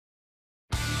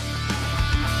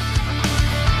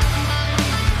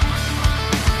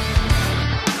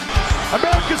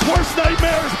worst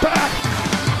nightmare is back.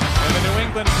 And the New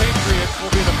England Patriots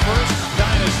will be the first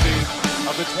dynasty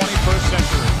of the 21st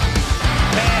century.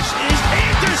 Pass is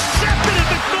intercepted at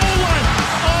the goal line.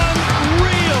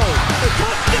 Unreal.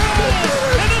 Touchdown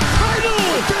and a title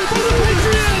for the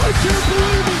Patriots. I can't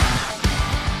believe it.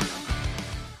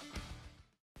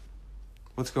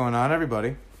 What's going on,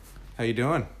 everybody? How you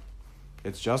doing?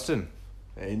 It's Justin,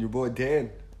 And your boy Dan.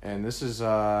 and this is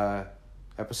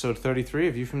episode 33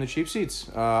 of You from the Cheap Seats.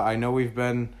 I know we've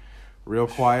been real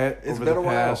quiet It's over been the a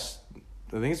while. past.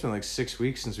 I think it's been like 6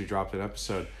 weeks since we dropped an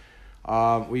episode.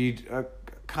 We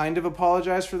kind of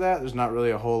apologize for that. There's not really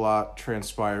a whole lot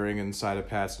transpiring inside of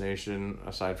Pats Nation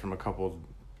aside from a couple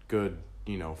good,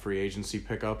 free agency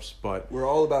pickups, but We're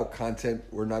all about content.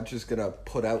 We're not just going to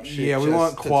put out shit. yeah, we just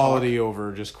want to quality talk.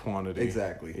 over just quantity.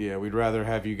 Exactly. Yeah, we'd rather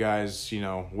have you guys,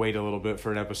 wait a little bit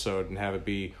for an episode and have it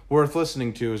be worth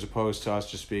listening to as opposed to us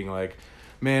just being like,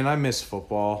 man, I miss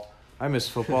football. I miss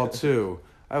football too.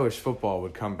 I wish football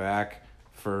would come back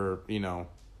for,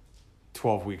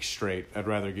 12 weeks straight. I'd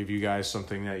rather give you guys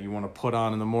something that you want to put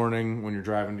on in the morning when you're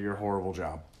driving to your horrible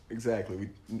job. Exactly.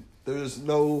 There's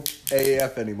no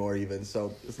AAF anymore even,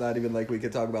 so it's not even like we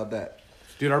could talk about that.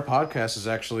 Dude, our podcast has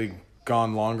actually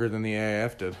gone longer than the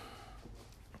AAF did.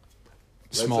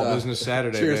 Small Business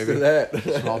Saturday, cheers baby. to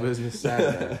that. Small Business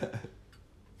Saturday.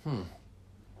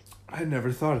 I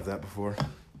never thought of that before.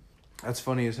 That's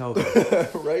funny as hell, though.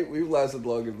 Right? We've lasted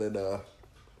longer than a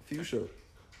few shows.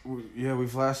 Yeah,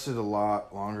 we've lasted a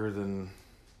lot longer than...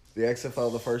 The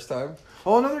XFL the first time?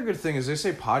 Oh, another good thing is they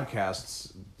say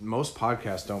podcasts, most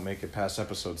podcasts don't make it past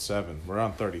episode 7. We're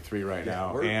on 33 right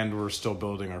now, and we're still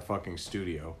building our fucking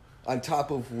studio. On top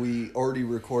of we already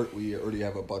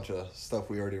have a bunch of stuff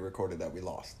we already recorded that we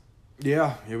lost.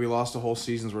 Yeah, we lost a whole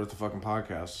season's worth of fucking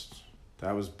podcasts.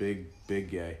 That was big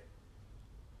gay.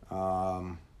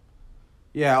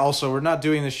 Yeah, also, we're not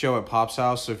doing this show at Pop's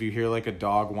house, so if you hear like a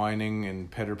dog whining and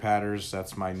pitter-patters,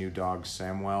 that's my new dog,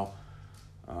 Samwell.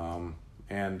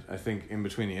 And I think in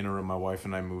between the interim, my wife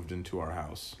and I moved into our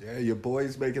house. Yeah, your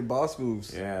boy's making boss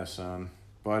moves. Yeah, son.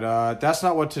 But that's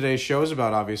not what today's show is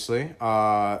about, obviously.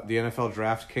 The NFL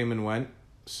draft came and went,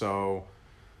 so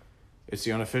it's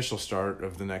the unofficial start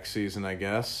of the next season, I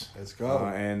guess. Let's go.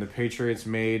 And the Patriots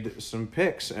made some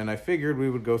picks, and I figured we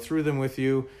would go through them with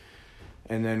you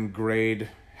and then grade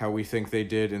how we think they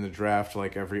did in the draft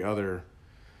like every other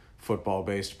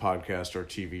football-based podcast or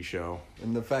TV show.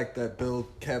 And the fact that Bill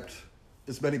kept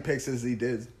as many picks as he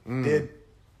did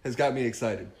has got me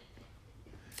excited.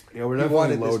 Yeah, we're He definitely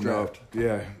wanted this loading draft. up.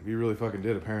 Yeah, he really fucking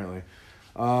did, apparently.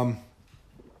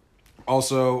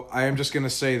 Also, I am just going to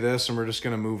say this, and we're just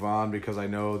going to move on because I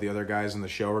know the other guys in the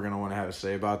show are going to want to have a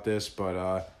say about this,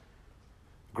 but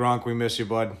Gronk, we miss you,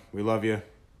 bud. We love you.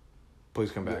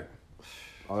 Please come back.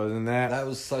 Other than that... That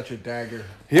was such a dagger.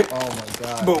 Yep. Oh, my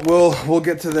God. But we'll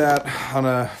get to that on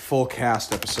a full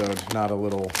cast episode, not a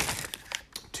little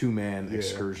two-man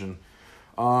excursion.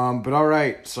 But all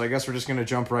right, so I guess we're just going to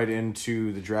jump right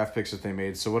into the draft picks that they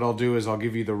made. So what I'll do is I'll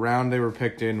give you the round they were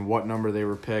picked in, what number they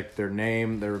were picked, their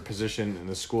name, their position, and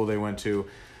the school they went to,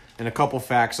 and a couple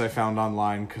facts I found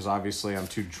online because obviously I'm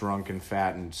too drunk and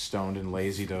fat and stoned and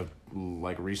lazy to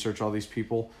research all these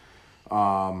people.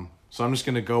 So I'm just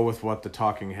going to go with what the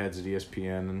talking heads at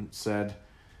ESPN said.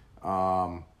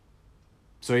 So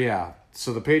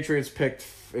the Patriots picked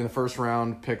in the first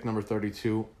round, pick number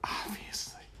 32,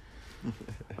 obviously.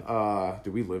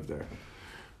 Do we live there?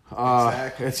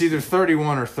 Exactly. It's either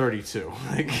 31 or 32.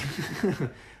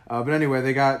 But anyway,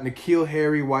 they got N'Keal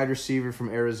Harry, wide receiver from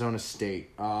Arizona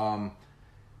State.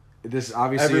 This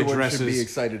obviously Everyone should be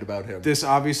excited about him. This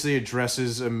obviously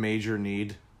addresses a major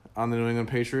need on the New England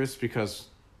Patriots because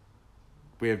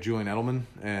we have Julian Edelman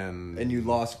And you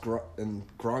lost and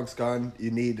Gronk's gone.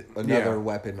 You need another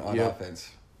weapon on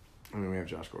offense. I mean, we have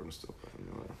Josh Gordon still.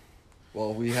 But,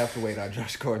 Well, we have to wait on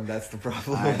Josh Gordon. That's the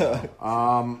problem. I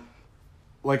know.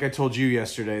 Like I told you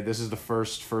yesterday, this is the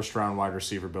first round wide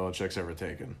receiver Belichick's ever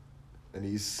taken. And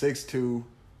he's 6'2",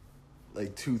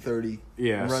 like 230.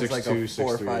 Yeah, runs 6'2", like a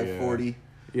 4.5 40.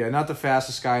 Yeah, not the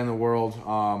fastest guy in the world.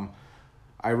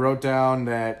 I wrote down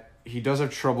that he does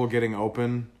have trouble getting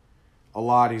open a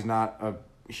lot. He's not a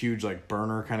huge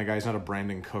burner kind of guy. He's not a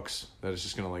Brandon Cooks that is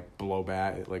just gonna blow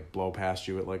past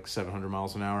you at 700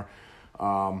 miles an hour.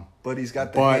 But he's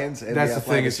got the hands and that's the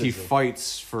thing is he athleticism.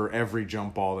 fights for every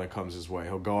jump ball that comes his way.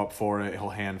 He'll go up for it, he'll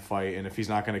hand fight, and if he's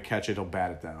not going to catch it, he'll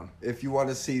bat it down. If you want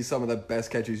to see some of the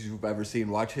best catches you've ever seen,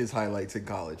 watch his highlights in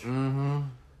college.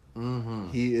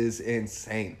 He is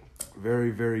insane.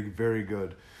 Very, very, very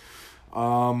good.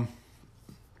 All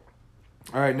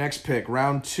right, next pick,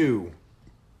 round 2.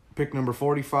 Pick number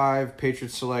 45,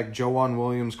 Patriots select Joejuan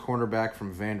Williams, cornerback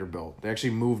from Vanderbilt. They actually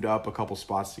moved up a couple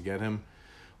spots to get him.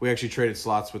 We actually traded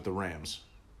slots with the Rams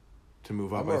to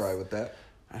move up. I'm all right with that.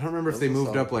 I don't remember if they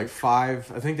moved up like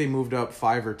 5. I think they moved up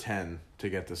 5 or 10 to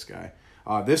get this guy.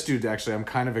 This dude, actually, I'm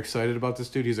kind of excited about this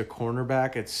dude. He's a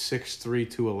cornerback at 6'3",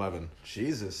 211.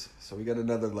 Jesus. So we got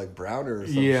another like Browner or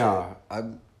some Yeah. shit.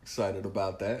 I'm excited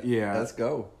about that. Yeah. Let's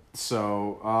go.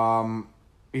 So,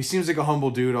 he seems like a humble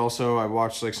dude also. I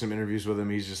watched like some interviews with him.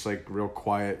 He's just like real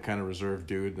quiet, kind of reserved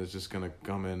dude that's just going to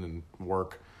come in and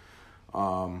work.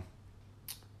 I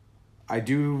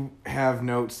do have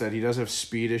notes that he does have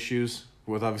speed issues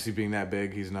with obviously being that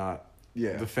big. He's not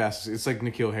the fastest. It's like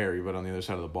N'Keal Harry, but on the other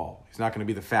side of the ball. He's not going to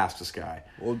be the fastest guy.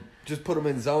 Well, just put him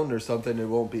in zone or something. It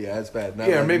won't be as bad. Not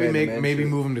Yeah, or like maybe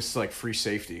move him to like free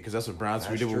safety because that's what Browns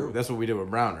we did. True. That's what we did with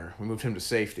Browner. We moved him to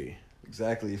safety.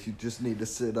 Exactly. If you just need to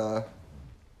sit,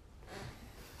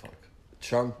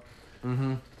 Chung.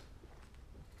 Mm-hmm.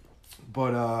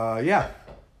 But yeah.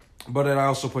 But I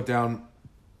also put down,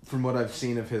 from what I've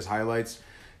seen of his highlights,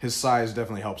 his size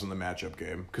definitely helps in the matchup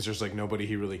game because there's like nobody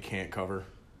he really can't cover.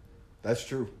 That's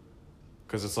true.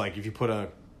 Because it's like if you put a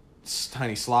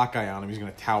tiny slot guy on him, he's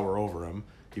going to tower over him.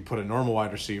 You put a normal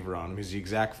wide receiver on him, he's the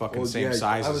exact fucking same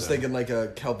size. I was as him. thinking like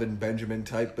a Kelvin Benjamin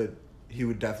type, but he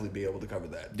would definitely be able to cover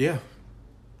that. Yeah.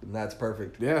 And that's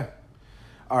perfect. Yeah.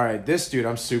 All right, this dude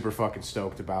I'm super fucking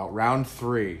stoked about. Round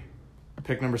 3,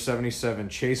 pick number 77,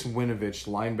 Chase Winovich,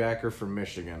 linebacker from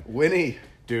Michigan. Winnie.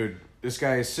 Dude, this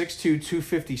guy is 6'2",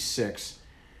 256.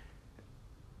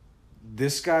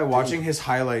 This guy, watching his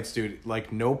highlights, dude,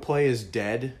 like no play is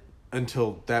dead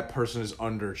until that person is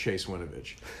under Chase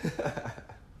Winovich.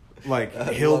 Like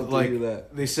he'll like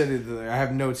they said I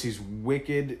have notes. He's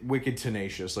wicked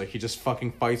tenacious. Like he just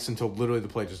fucking fights until literally the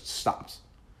play just stops.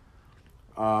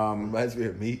 Reminds me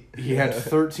of me. He had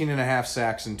 13 and a half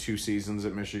sacks in 2 seasons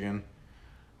at Michigan.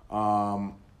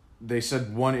 They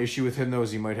said one issue with him, though,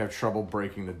 is he might have trouble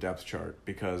breaking the depth chart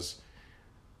because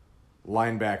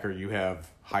linebacker, you have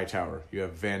Hightower, you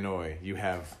have Van Noy, you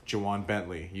have Jawan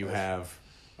Bentley, you have,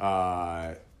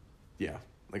 like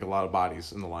a lot of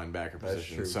bodies in the linebacker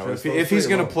position. True. So if he's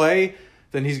going to play,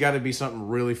 then he's got to be something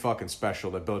really fucking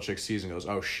special that Belichick sees and goes,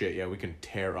 oh shit, yeah, we can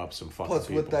tear up some fucking Plus,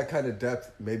 people. with that kind of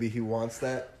depth, maybe he wants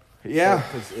that. Yeah.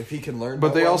 Because if he can learn.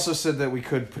 But they also said that we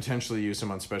could potentially use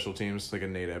him on special teams, like a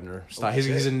Nate Ebner style.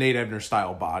 He's a Nate Ebner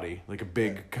style body, like a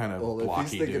big kind of blocky if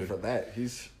he's thinking dude. for that,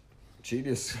 he's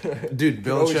genius. Dude,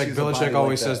 Belichick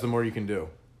always like says the more you can do.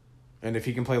 And if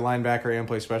he can play linebacker and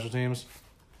play special teams.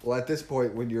 Well, at this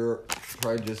point, when you're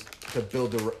trying just to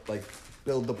build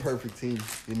the perfect team,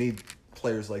 you need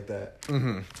players like that.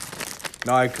 Mm-hmm.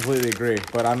 No, I completely agree.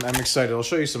 But I'm excited. I'll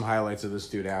show you some highlights of this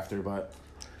dude after, but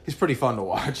he's pretty fun to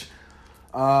watch.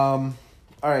 All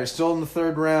right, still in the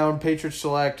 3rd round, Patriots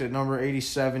select at number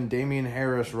 87, Damian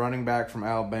Harris, running back from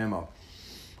Alabama.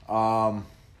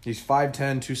 He's 5'10",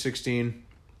 216.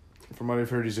 From what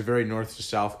I've heard, he's a very north to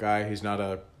south guy. He's not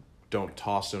a don't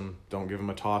toss him, don't give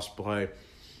him a toss play.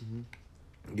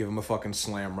 Mm-hmm. Give him a fucking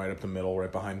slam right up the middle,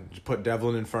 right behind. Just put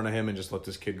Devlin in front of him and just let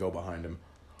this kid go behind him.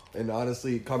 And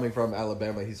honestly, coming from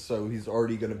Alabama, he's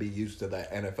already going to be used to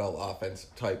that NFL offense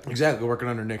type. Exactly, working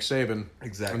under Nick Saban.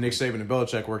 Exactly. And Nick Saban and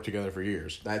Belichick worked together for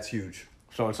years. That's huge.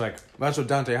 So it's like, that's what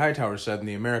Dante Hightower said in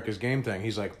the America's Game thing.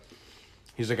 He's like,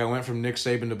 I went from Nick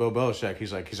Saban to Bill Belichick.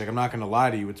 He's like, I'm not going to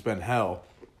lie to you, it's been hell.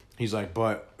 He's like,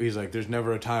 there's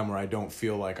never a time where I don't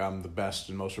feel like I'm the best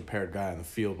and most prepared guy on the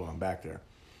field when I'm back there.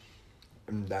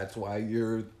 And that's why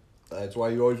you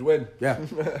always win. Yeah,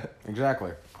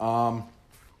 exactly.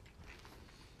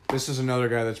 This is another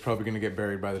guy that's probably going to get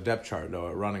buried by the depth chart, though,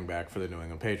 at running back for the New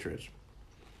England Patriots.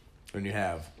 And you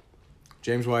have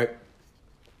James White,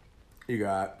 you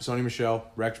got Sony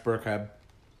Michel, Rex Burkhead,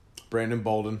 Brandon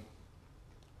Bolden.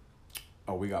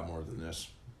 Oh, we got more than this.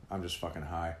 I'm just fucking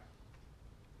high.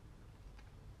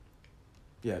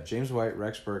 Yeah, James White,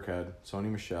 Rex Burkhead, Sony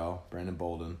Michel, Brandon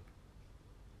Bolden.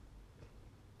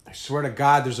 I swear to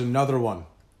God, there's another one.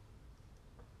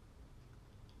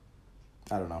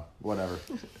 I don't know. Whatever.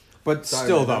 But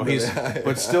still, though, he's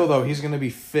going to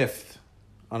be 5th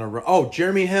on a. Oh,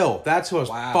 Jeremy Hill. That's who I was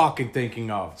fucking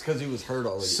thinking of. It's because he was hurt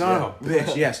already. Son of a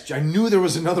bitch. Yes, I knew there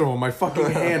was another one. My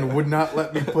fucking hand would not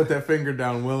let me put that finger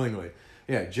down willingly.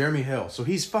 Yeah, Jeremy Hill. So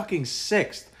he's fucking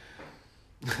 6th.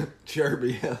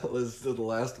 Jeremy Hill is still the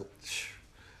last one.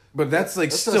 But that's a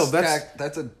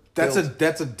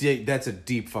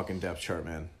deep fucking depth chart,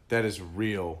 man. That is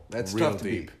real. That's real tough to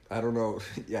deep. beat. I don't know.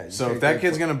 Yeah. So if that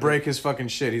kid's gonna break his fucking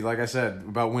shit, he like I said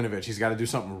about Winovich, he's got to do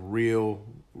something real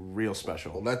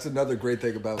special. Well, that's another great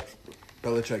thing about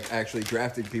Belichick actually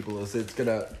drafting people is it's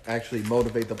gonna actually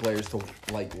motivate the players to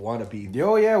want to be.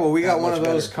 Oh yeah, well we got That one much of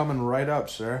those better. coming right up,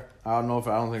 sir. I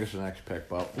don't think it's the next pick,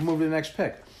 but we'll move to the next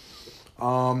pick.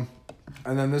 And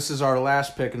then this is our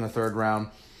last pick in the third round.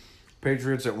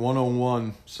 Patriots at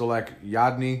 101 select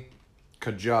Yadni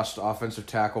Kajust, offensive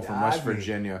tackle from West Yadni.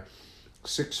 Virginia. Love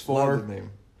 6'4", the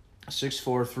name.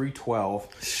 6'4", 312.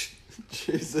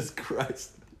 Jesus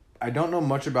Christ. I don't know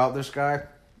much about this guy,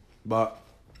 but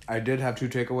I did have 2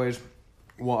 takeaways.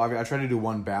 Well, I tried to do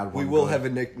one bad one. We will good. have a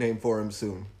nickname for him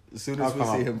soon. As soon as I'll we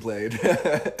come see up. him played.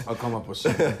 I'll come up with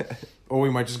something. Or we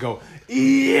might just go,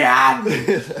 yeah!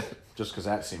 Just because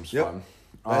that seems Yep. fun.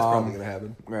 That's probably gonna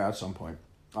happen. Yeah, at some point.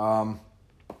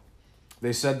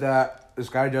 They said that this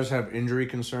guy does have injury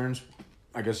concerns.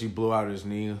 I guess he blew out his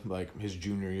knee, like, his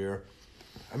junior year.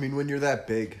 I mean, when you're that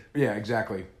big, Yeah,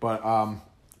 exactly. But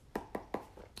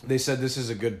they said this is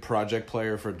a good project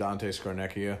player for Dante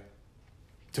Scarnecchia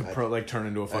to turn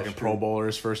into a fucking Pro true. Bowler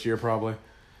his first year, probably.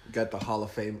 got the Hall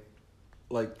of Fame,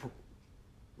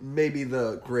 maybe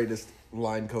the greatest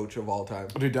line coach of all time.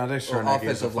 Dude, Dante Scarnecchia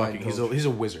is a offensive line fucking... He's coach. a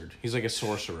wizard. He's like a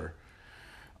sorcerer.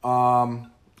 All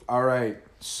right.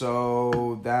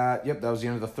 So that was the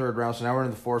end of the third round. So now we're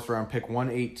in the fourth round. Pick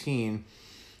 118.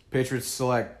 Patriots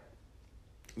select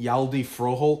Yaldi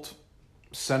Froholt,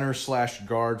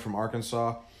 center/guard from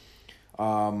Arkansas.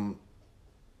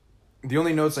 The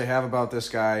only notes I have about this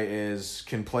guy is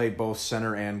can play both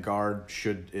center and guard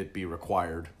should it be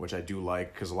required, which I do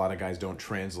like because a lot of guys don't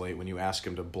translate when you ask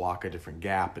him to block a different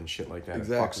gap and shit like that. It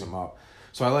fucks Exactly. them up.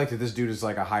 So I like that this dude is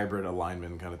like a hybrid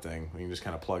alignment kind of thing. You can just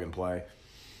kind of plug and play.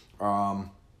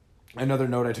 Another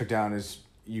note I took down is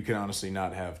you can honestly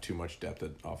not have too much depth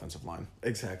at offensive line.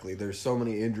 Exactly. There's so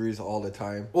many injuries all the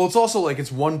time. Well, it's also like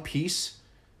it's one piece,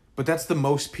 but that's the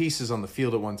most pieces on the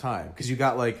field at one time. Because you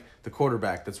got like the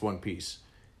quarterback, that's one piece.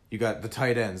 You got the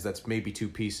tight ends, that's maybe 2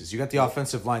 pieces. You got the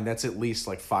offensive line, that's at least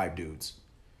like 5 dudes.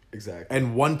 Exactly.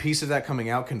 And one piece of that coming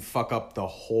out can fuck up the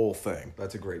whole thing.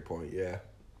 That's a great point. Yeah.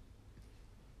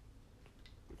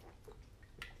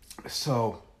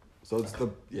 So it's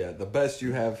the best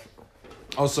you have.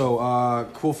 also,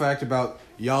 cool fact about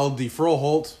Yaldi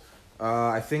Froholt.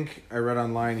 I think I read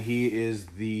online he is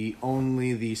the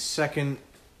second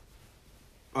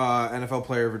NFL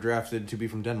player ever drafted to be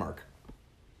from Denmark.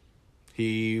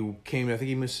 He came. I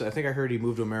think I heard he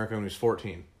moved to America when he was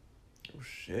 14. Oh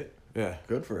shit. Yeah.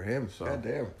 Good for him. God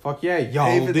damn. Fuck yeah,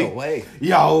 Paving the Yaldi. way.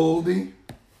 Yaldi.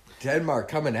 Denmark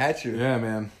coming at you. Yeah,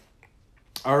 man.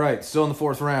 All right, still in the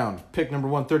fourth round. Pick number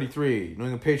 133. New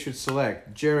England Patriots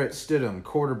select Jarrett Stidham,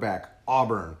 quarterback,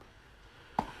 Auburn.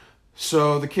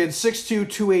 So the kid's 6'2",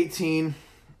 218.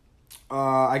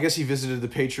 I guess he visited the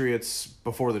Patriots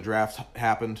before the draft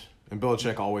happened. And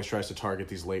Belichick always tries to target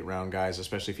these late round guys,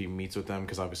 especially if he meets with them,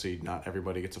 because obviously not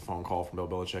everybody gets a phone call from Bill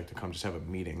Belichick to come just have a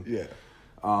meeting. Yeah.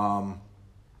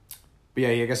 But yeah,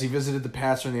 I guess he visited the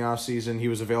Pats during the offseason. He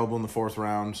was available in the fourth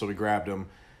round, so we grabbed him.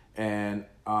 And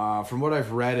from what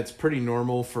I've read, it's pretty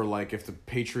normal for, like, if the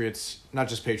Patriots, not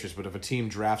just Patriots, but if a team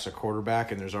drafts a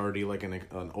quarterback and there's already, like,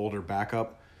 an older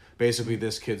backup, basically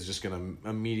this kid's just going to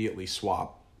immediately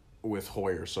swap with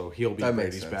Hoyer. So he'll be That makes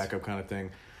Brady's sense. backup kind of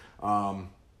thing.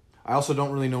 I also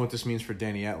don't really know what this means for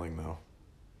Danny Etling, though.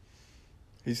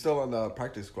 He's still on the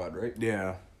practice squad, right?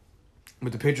 Yeah.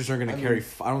 But the Patriots are going to carry...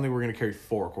 I don't think we're going to carry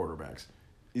 4 quarterbacks.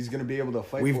 He's going to be able to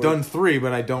fight. We've for done it. 3,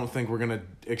 but I don't think we're going to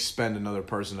expend another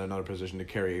person at another position to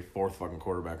carry a 4th fucking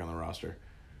quarterback on the roster.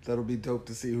 That'll be dope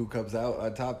to see who comes out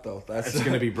on top, though. It's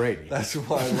going to be Brady. That's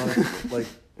why I love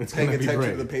It's paying gonna be attention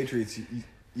Brady. to the Patriots.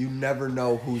 You never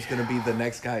know who's going to be the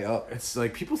next guy up. It's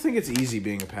like people think it's easy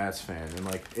being a Pats fan, and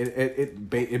like it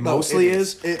No, mostly it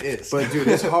is. It is. But dude,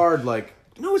 it's hard. Like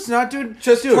no, it's not, dude.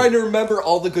 Just dude, trying to remember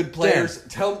all the good players.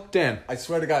 Dan. I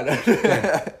swear to God.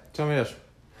 Dan, tell me this: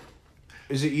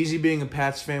 is it easy being a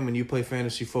Pats fan when you play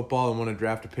fantasy football and want to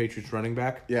draft a Patriots running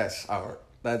back? Yes.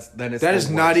 That Is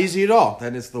not easy at all.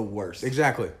 Then it's the worst.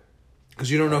 Exactly,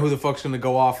 because you don't know who the fuck's going to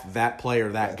go off that play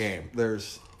or that game.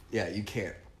 You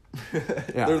can't.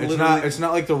 Yeah, They're it's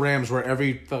not like the Rams where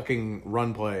every fucking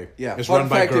run play is Fun run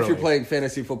by fact: Gurley. if you're playing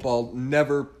fantasy football,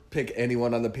 never pick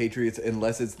anyone on the Patriots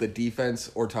unless it's the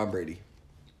defense or Tom Brady.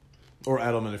 Or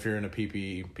Edelman if you're in a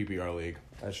PPR league.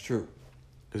 That's true.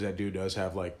 Because that dude does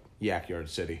have, like, Yak Yard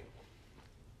City.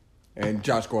 And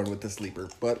Josh Gordon with the sleeper.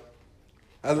 But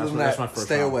other than that's my that, first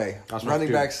stay round. away. That's my Running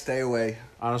dude. backs, stay away.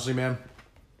 Honestly, man,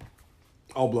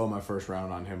 I'll blow my first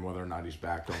round on him whether or not he's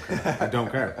back. Don't care. I don't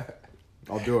care.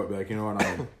 I'll do it. Be like, you know what?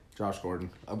 I'm Josh Gordon.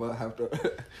 I might have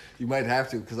to. You might have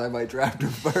to because I might draft him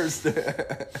first.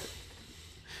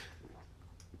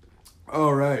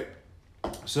 All right.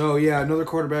 So, yeah, another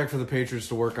quarterback for the Patriots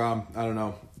to work on. I don't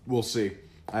know. We'll see.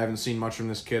 I haven't seen much from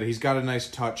this kid. He's got a nice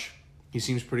touch. He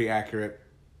seems pretty accurate.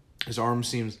 His arm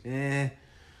seems It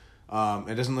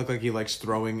doesn't look like he likes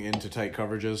throwing into tight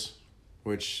coverages,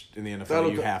 which in the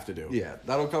NFL you have to do. Yeah,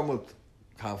 that'll come with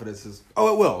confidences.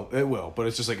 Oh, it will. It will. But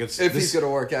it's just like he's going to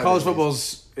work out. College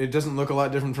football's, it doesn't look a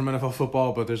lot different from NFL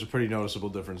football, but there's a pretty noticeable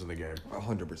difference in the game.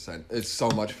 100%. It's so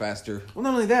much faster. Well,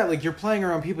 not only that, like you're playing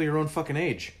around people your own fucking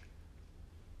age.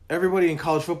 Everybody in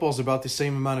college football is about the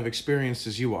same amount of experience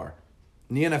as you are.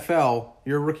 In the NFL,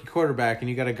 you're a rookie quarterback, and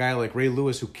you got a guy like Ray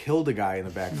Lewis who killed a guy in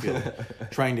the backfield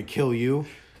trying to kill you.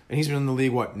 And he's been in the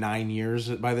league, 9 years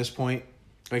by this point?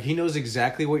 Like, he knows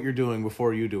exactly what you're doing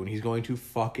before you do, and he's going to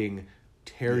fucking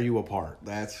tear you apart.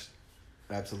 That's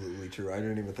absolutely true. I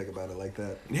didn't even think about it like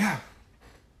that. Yeah.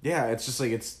 Yeah, it's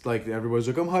like everybody's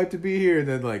like, I'm hyped to be here. And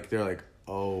then, they're like,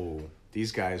 oh,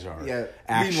 these guys are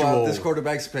actual. Meanwhile, this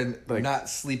quarterback's been not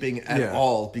sleeping at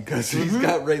all because he's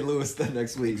got Ray Lewis the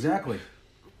next week. Exactly.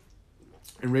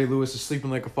 And Ray Lewis is sleeping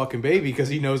like a fucking baby because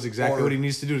he knows exactly what he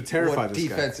needs to do to terrify this guy. What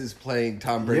defense is playing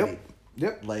Tom Brady.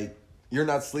 Yep. Like, you're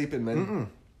not sleeping, man.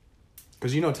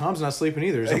 Because Tom's not sleeping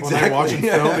either. He's up all night watching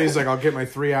film. He's like, I'll get my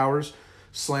 3 hours,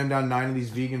 slam down 9 of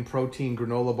these vegan protein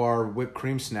granola bar whipped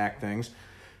cream snack things.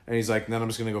 And he's like, then I'm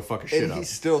just going to go fuck a shit up. And he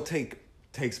still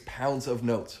takes pounds of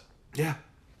notes. Yeah.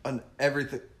 On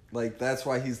everything. Like, that's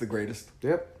why he's the greatest.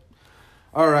 Yep.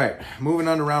 All right, moving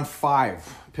on to round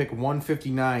 5. Pick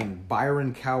 159,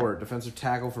 Byron Cowart, defensive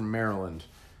tackle from Maryland.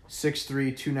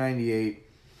 6'3", 298.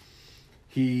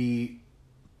 He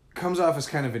comes off as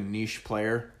kind of a niche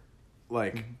player.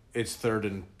 Like, it's third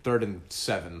and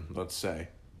 7, let's say.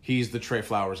 He's the Trey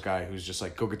Flowers guy who's just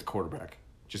like, go get the quarterback.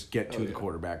 Just get to the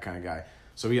quarterback kind of guy.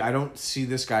 So I don't see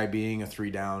this guy being a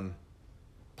 3-down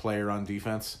player on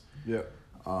defense. Yeah.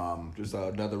 Just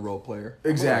another role player.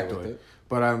 Exactly.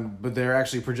 But they're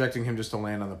actually projecting him just to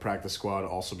land on the practice squad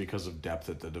also because of depth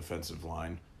at the defensive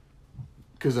line.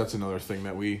 Because that's another thing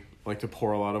that we like to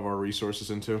pour a lot of our resources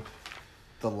into.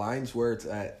 The line's where it's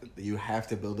at. You have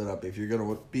to build it up. If you're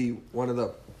going to be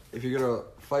if you're going to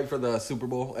fight for the Super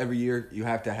Bowl every year, you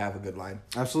have to have a good line.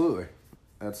 Absolutely.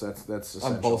 That's essential.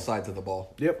 On both sides of the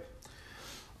ball. Yep.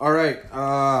 All right.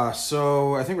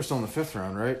 So I think we're still in the 5th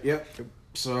round, right? Yep.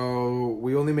 So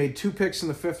we only made 2 picks in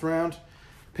the 5th round.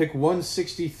 Pick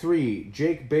 163,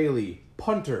 Jake Bailey,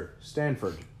 punter,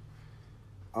 Stanford.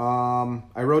 I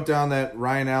wrote down that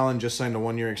Ryan Allen just signed a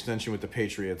 1-year extension with the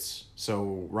Patriots.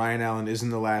 So Ryan Allen is in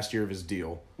the last year of his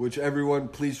deal. Which everyone,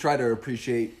 please try to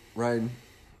appreciate Ryan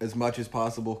as much as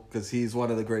possible because he's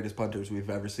one of the greatest punters we've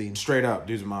ever seen. Straight up,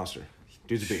 dude's a monster.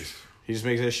 Dude's a beast. He just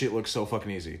makes that shit look so fucking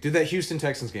easy. Dude, that Houston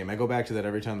Texans game, I go back to that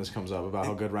every time this comes up about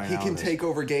how good Ryan Allen is. He can take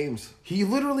over games. He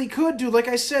literally could, dude. Like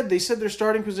I said, they said their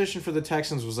starting position for the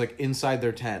Texans was like inside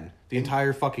their 10 the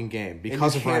entire fucking game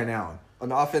because of Ryan Allen.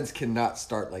 An offense cannot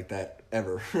start like that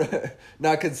ever.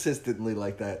 Not consistently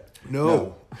like that.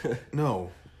 No.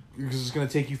 Because it's going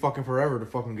to take you fucking forever to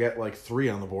fucking get like 3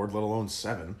 on the board, let alone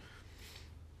 7.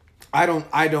 I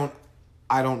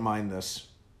don't mind this.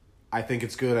 I think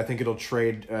it's good. I think it'll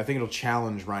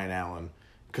challenge Ryan Allen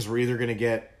because we're either going to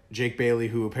get Jake Bailey,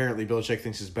 who apparently Belichick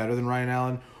thinks is better than Ryan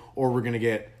Allen, or we're going to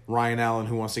get Ryan Allen,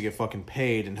 who wants to get fucking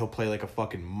paid, and he'll play like a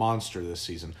fucking monster this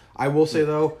season. I will say,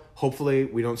 though, hopefully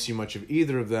we don't see much of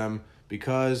either of them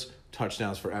because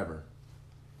touchdowns forever.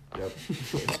 Yep.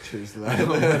 Cheers to that.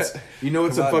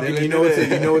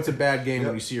 It's a bad game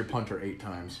when you see your punter 8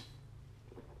 times.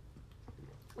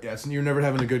 Yeah, you're never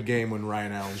having a good game when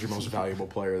Ryan Allen's your most valuable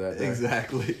player that day.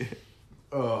 Exactly.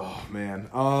 Oh, man.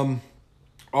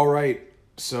 All right.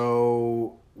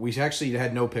 So we actually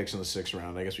had no picks in the 6th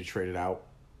round. I guess we traded out.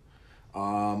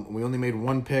 We only made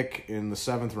 1 pick in the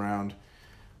 7th round.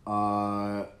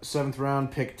 7th round,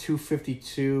 pick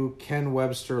 252, Ken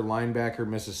Webster, linebacker,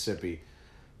 Mississippi.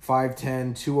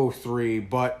 5'10", 203,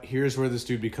 but here's where this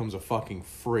dude becomes a fucking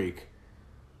freak.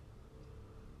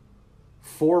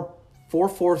 4'4",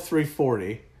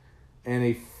 340, and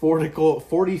a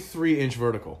 43-inch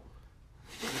vertical.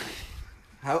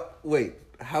 How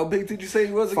big did you say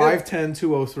he was again? 5'10",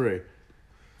 203.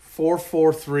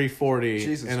 4'4", 340,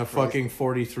 Jesus and a Christ. fucking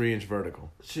 43-inch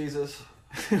vertical. Jesus.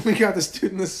 We got this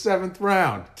dude in the 7th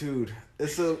round. Dude,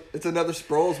 it's another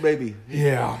Sproles, maybe.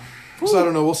 Yeah. So I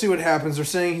don't know. We'll see what happens. They're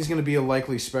saying he's going to be a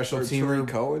likely special teamer. Tariq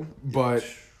Cohen. But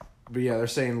yeah, they're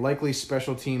saying likely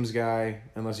special teams guy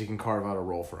unless he can carve out a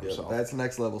role for himself. That's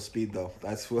next level speed, though.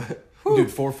 That's what. Dude,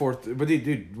 4'4". But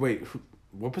dude, wait.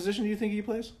 What position do you think he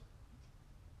plays?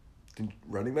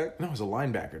 Running back? No, he's a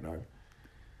linebacker, dog.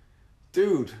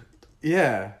 Dude.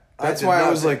 Yeah. That's why I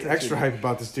was like extra hype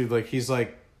about this dude. Like he's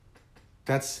like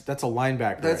That's a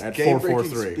linebacker That's at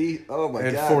game-breaking 4.43. speed. Oh my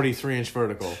and God. 43-inch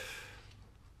vertical.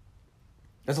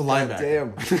 That's a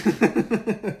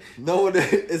linebacker. Damn. No one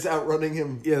is outrunning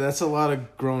him. Yeah, that's a lot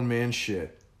of grown man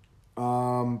shit.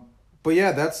 But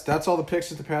yeah, that's all the picks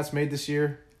that the Pats made this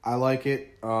year. I like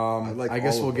it. I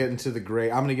guess we'll get into the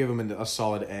grade. I'm going to give them a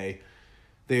solid A.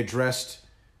 They addressed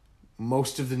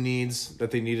most of the needs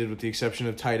that they needed with the exception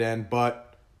of tight end,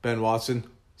 but Ben Watson,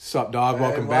 sup dog,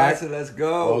 welcome back. Watson, let's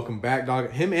go. Welcome back, dog.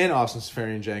 Him and Austin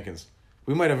Seferian-Jenkins.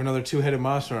 We might have another two-headed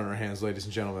monster on our hands, ladies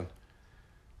and gentlemen.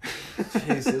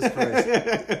 Jesus Christ.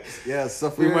 Yeah,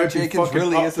 We might be Jenkins fucking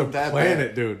really up the isn't that planet,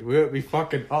 bad. dude. We'll be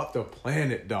fucking up the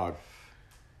planet, dog.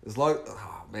 As long,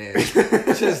 oh man,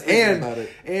 just thinking about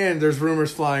it. And there's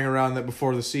rumors flying around that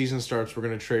before the season starts, we're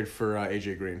going to trade for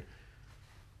AJ Green.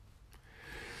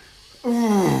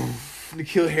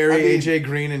 N'Keal Harry, AJ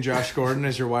Green, and Josh Gordon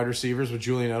as your wide receivers with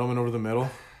Julian Edelman over the middle.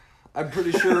 I'm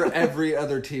pretty sure every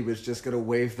other team is just gonna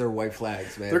wave their white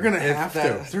flags, man. They're going to have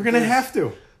to. They're going to have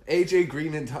to. AJ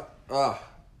Green and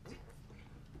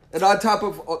and on top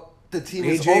of the team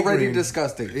is AJ already Green,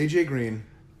 disgusting. AJ Green,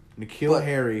 N'Keal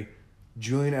Harry,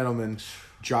 Julian Edelman,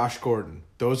 Josh Gordon.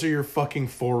 Those are your fucking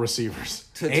four receivers.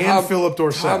 And Philip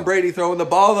Dorsett. Tom Brady throwing the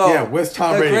ball, though. Yeah, with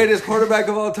Tom Brady. The greatest quarterback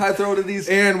of all time throwing to these.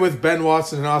 And with Ben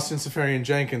Watson and Austin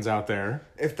Seferian-Jenkins out there.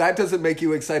 If that doesn't make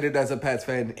you excited as a Pats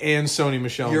fan. And Sony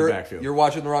Michel in the backfield. You're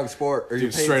watching the wrong sport. Or Dude,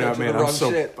 you're paying straight up, attention man. to the wrong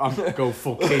shit. I'm going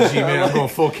full KG, man. I'm going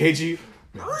full KG.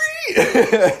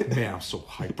 Man, I'm so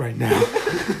hyped right now.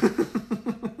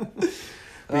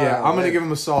 But yeah, I'm going to give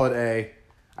him a solid A.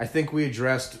 I think we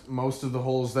addressed most of the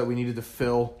holes that we needed to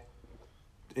fill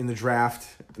in the draft.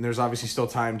 And there's obviously still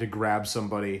time to grab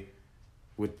somebody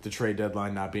with the trade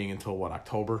deadline not being until,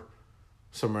 October?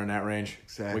 Somewhere in that range.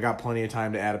 Exactly. We got plenty of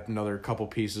time to add up another couple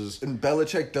pieces. And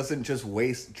Belichick doesn't just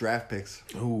waste draft picks.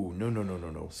 Ooh,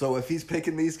 no. So if he's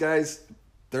picking these guys,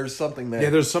 there's something there. Yeah,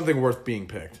 there's something worth being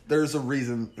picked. There's a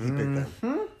reason he picked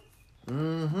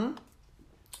them.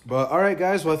 But all right,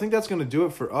 guys. Well, I think that's gonna do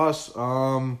it for us.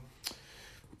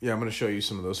 Yeah, I'm gonna show you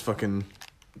some of those fucking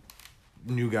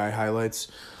new guy highlights.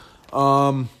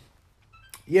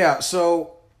 Yeah.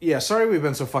 So yeah, sorry we've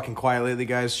been so fucking quiet lately,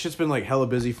 guys. Shit's been like hella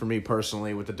busy for me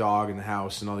personally with the dog in the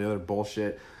house and all the other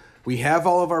bullshit. We have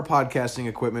all of our podcasting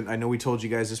equipment. I know we told you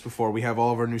guys this before. We have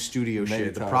all of our new studio Many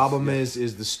shit. The times, problem yes.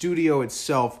 is the studio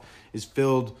itself is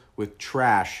filled with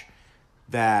trash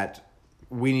that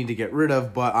we need to get rid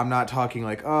of, but I'm not talking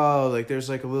like, oh, like there's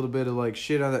like a little bit of like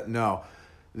shit on it. No.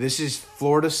 This is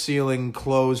floor to ceiling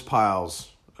clothes piles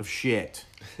of shit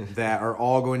that are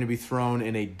all going to be thrown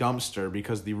in a dumpster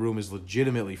because the room is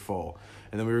legitimately full.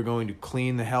 And then we were going to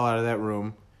clean the hell out of that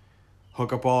room,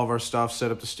 hook up all of our stuff,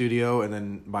 set up the studio, and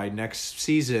then by next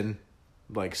season,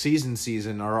 like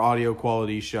season, our audio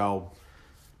quality shall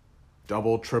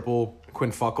double, triple,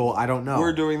 quintuple, I don't know.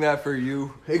 We're doing that for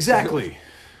you. Exactly.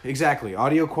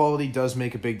 Audio quality does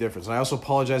make a big difference. I also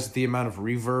apologize for the amount of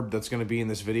reverb that's going to be in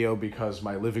this video because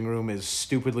my living room is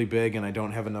stupidly big and I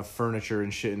don't have enough furniture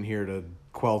and shit in here to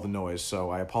quell the noise.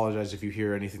 So I apologize if you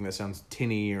hear anything that sounds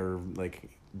tinny or like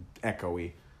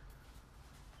echoey.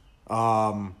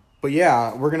 But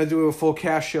yeah, we're going to do a full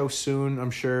cast show soon, I'm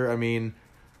sure. I mean,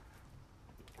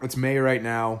 it's May right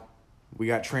now. We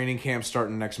got training camp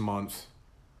starting next month.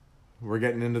 We're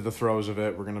getting into the throes of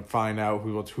it. We're going to find out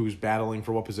who's battling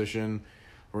for what position.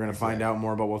 We're going to find out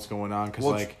more about what's going on.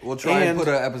 We'll try and put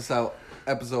an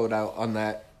episode out on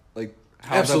that, like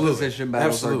how the position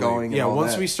battles are going. Yeah, and all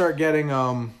once that. we start getting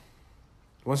more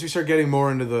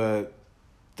into the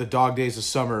dog days of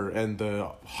summer and the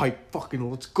hype fucking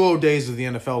let's go days of the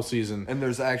NFL season. And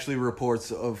there's actually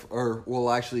reports of, or we'll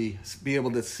actually be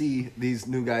able to see these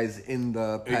new guys in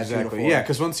the Pats Exactly. uniform. Yeah,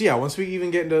 because once we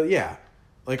even get into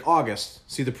like August,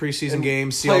 see the preseason And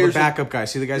games, see all the players backup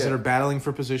guys, see the guys that yeah. are battling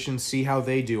for positions, see how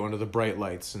they do under the bright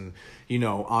lights and,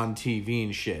 on TV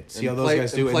and shit. See And how those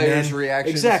guys do. and players' then,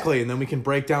 reactions. Exactly, and then we can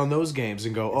break down those games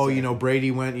and go, Exactly. Brady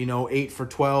went, 8 for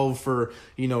 12 for,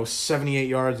 78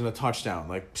 yards and a touchdown.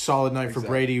 Like, solid night for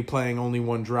Brady playing only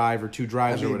one drive or two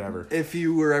drives or whatever. If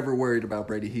you were ever worried about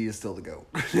Brady, he is still the GOAT.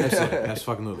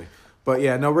 Absolutely. But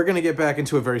yeah, no, we're gonna get back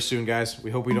into it very soon, guys.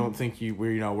 We hope we don't think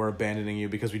we're abandoning you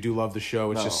because we do love the show.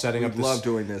 It's just setting up. Love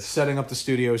doing this. Setting up the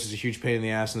studio is just a huge pain in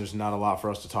the ass, and there's not a lot for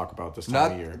us to talk about this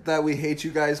time of year. Not that we hate you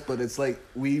guys, but it's like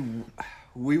we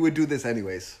would do this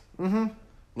anyways. Mm-hmm.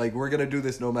 Like we're gonna do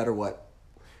this no matter what.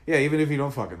 Yeah, even if you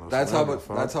don't fucking listen.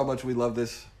 That's how much we love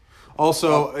this.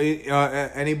 Also,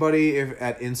 anybody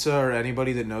at INSA or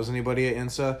anybody that knows anybody at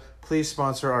INSA, please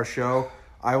sponsor our show.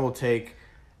 I will take.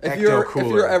 If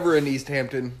you're ever in East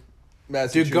Hampton,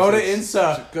 Massachusetts, Dude, go to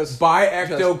INSA, buy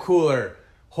Ecto Cooler.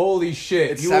 Holy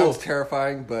shit! It You sounds will,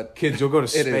 terrifying, but kids, you'll go to it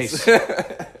space. is.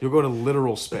 You'll go to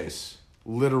literal space.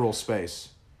 Literal space.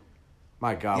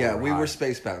 My God. Yeah, we were high.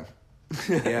 spacebound.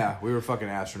 Yeah, we were fucking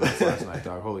astronauts last night,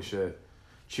 dog. Holy shit.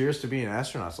 Cheers to being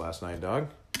astronauts last night, dog.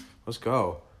 Let's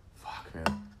go. Fuck,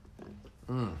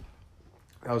 man.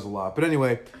 That was a lot. But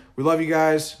anyway, we love you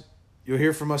guys. You'll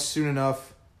hear from us soon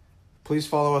enough. Please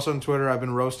follow us on Twitter. I've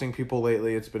been roasting people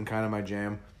lately. It's been kind of my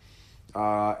jam.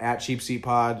 At Cheap Seat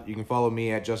Pod. You can follow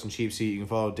me at Justin Cheap Seat. You can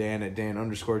follow Dan at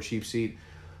Dan_Cheap Seat.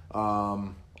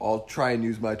 I'll try and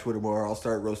use my Twitter more. I'll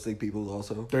start roasting people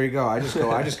also. There you go. I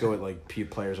just go at like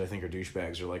players I think are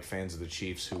douchebags or like fans of the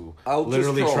Chiefs who I'll just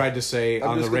literally troll. tried to say I'm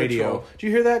on the just gonna radio. troll. Did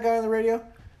you hear that guy on the radio?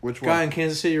 Which Guy one? in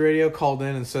Kansas City radio called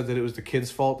in and said that it was the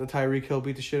kid's fault that Tyreek Hill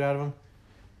beat the shit out of him.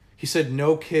 He said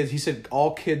no kids. He said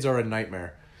all kids are a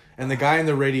nightmare. And the guy in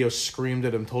the radio screamed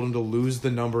at him, told him to lose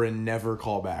the number and never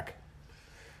call back.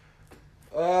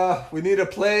 We need a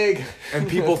plague.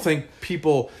 And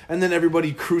and then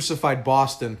everybody crucified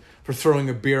Boston for throwing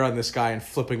a beer on this guy and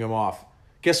flipping him off.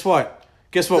 Guess what?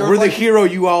 They're We're the lucky- hero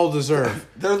you all deserve.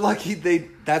 They're lucky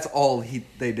that's all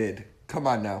they did. Come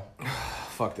on now.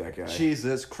 Fuck that guy.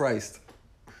 Jesus Christ.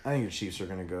 I think the Chiefs are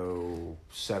going to go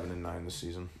 7-9 this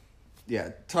season.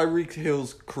 Yeah, Tyreek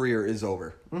Hill's career is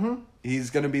over. Mm-hmm. He's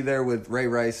going to be there with Ray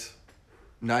Rice,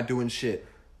 not doing shit.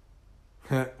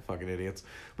 Fucking idiots.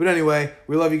 But anyway,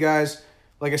 we love you guys.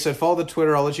 Like I said, follow the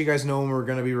Twitter. I'll let you guys know when we're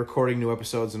going to be recording new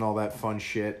episodes and all that fun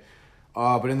shit.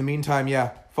 But in the meantime,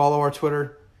 yeah, follow our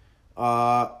Twitter.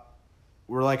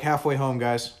 We're like halfway home,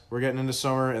 guys. We're getting into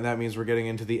summer, and that means we're getting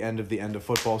into the end of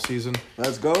football season.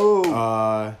 Let's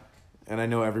go. And I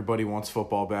know everybody wants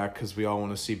football back because we all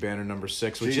want to see banner number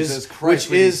 6, Jesus Christ,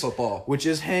 we need football. which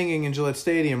is hanging in Gillette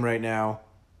Stadium right now,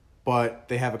 but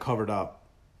they have it covered up.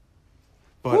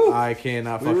 But Woo. I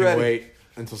cannot We fucking ready. wait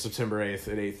until September 8th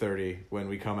at 8:30 when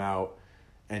we come out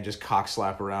and just cock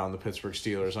slap around the Pittsburgh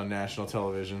Steelers on national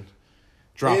television.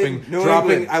 In New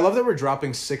England. I love that we're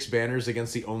dropping 6 banners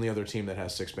against the only other team that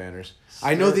has 6 banners.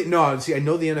 I know the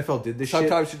NFL did this shit.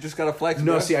 Sometimes you just got to flex.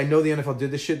 No, bro. see, I know the NFL did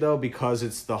this shit, though, because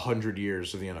it's the 100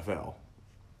 years of the NFL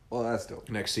Well, that's dope.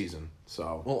 next season.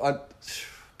 So, Well,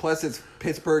 plus it's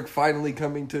Pittsburgh finally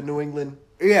coming to New England.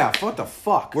 yeah, what the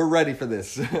fuck? We're ready for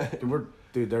this.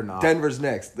 Dude, they're not. Denver's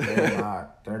next.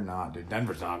 They're not, dude.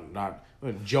 Denver's not.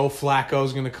 Joe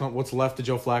Flacco's going to come. What's left of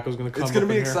Joe Flacco's going to come. It's going to up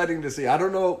be in here. exciting to see. I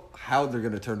don't know how they're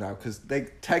going to turn out because they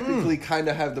technically kind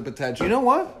of have the potential. You know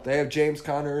what? They have James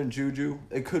Conner and Juju.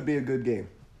 It could be a good game.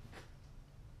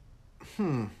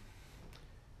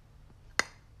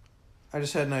 I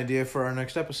just had an idea for our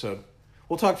next episode.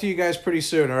 We'll talk to you guys pretty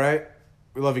soon, all right?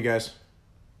 We love you guys.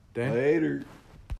 Dan? Later.